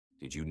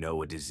Did you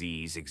know a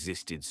disease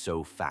existed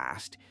so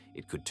fast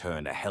it could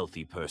turn a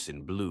healthy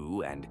person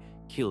blue and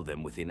kill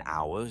them within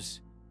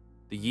hours?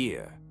 The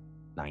year,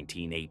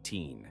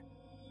 1918.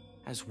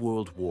 As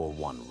World War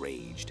I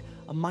raged,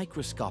 a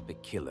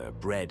microscopic killer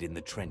bred in the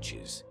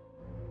trenches.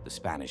 The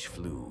Spanish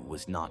flu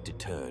was not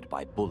deterred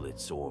by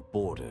bullets or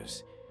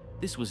borders.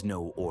 This was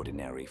no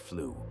ordinary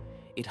flu.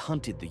 It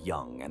hunted the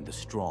young and the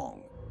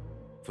strong.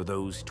 For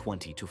those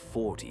 20 to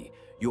 40,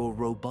 your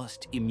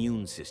robust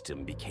immune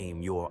system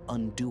became your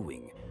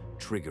undoing,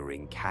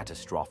 triggering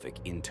catastrophic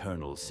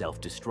internal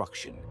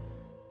self-destruction.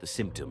 The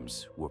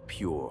symptoms were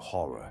pure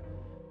horror.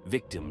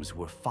 Victims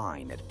were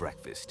fine at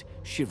breakfast,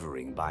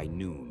 shivering by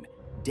noon,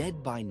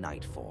 dead by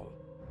nightfall.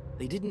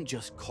 They didn't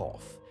just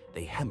cough,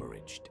 they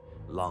hemorrhaged.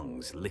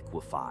 Lungs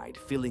liquefied,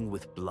 filling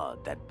with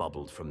blood that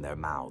bubbled from their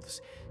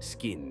mouths.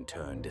 Skin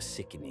turned a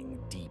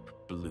sickening deep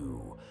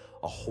blue,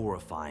 a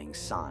horrifying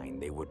sign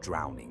they were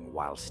drowning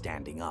while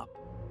standing up.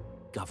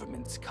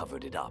 Governments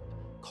covered it up,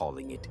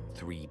 calling it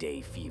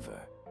three-day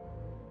fever.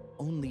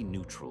 Only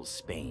neutral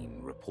Spain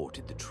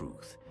reported the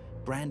truth,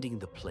 branding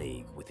the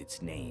plague with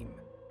its name.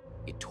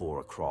 It tore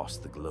across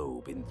the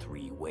globe in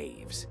 3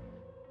 waves.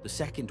 The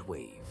second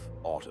wave,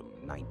 autumn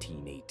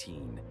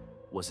 1918,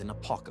 was an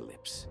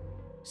apocalypse.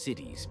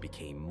 Cities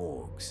became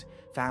morgues,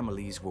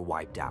 families were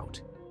wiped out,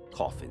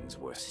 coffins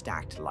were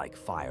stacked like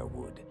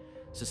firewood,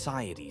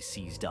 society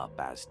seized up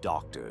as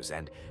doctors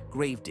and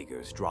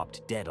gravediggers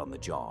dropped dead on the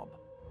job.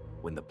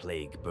 When the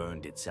plague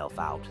burned itself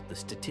out, the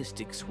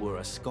statistics were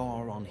a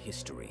scar on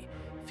history,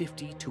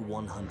 50 to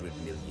 100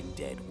 million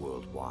dead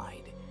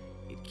worldwide.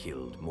 It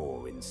killed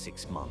more in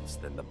 6 months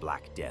than the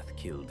Black Death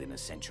killed in a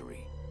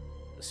century.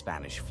 The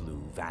Spanish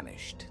flu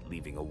vanished,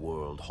 leaving a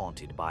world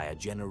haunted by a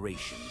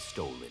generation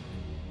stolen.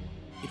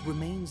 It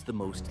remains the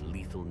most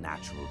lethal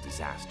natural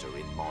disaster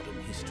in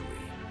modern history,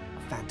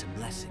 a phantom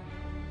lesson.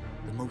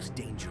 The most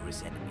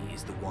dangerous enemy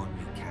is the one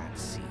you can't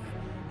see,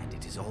 and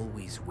it is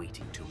always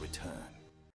waiting to return.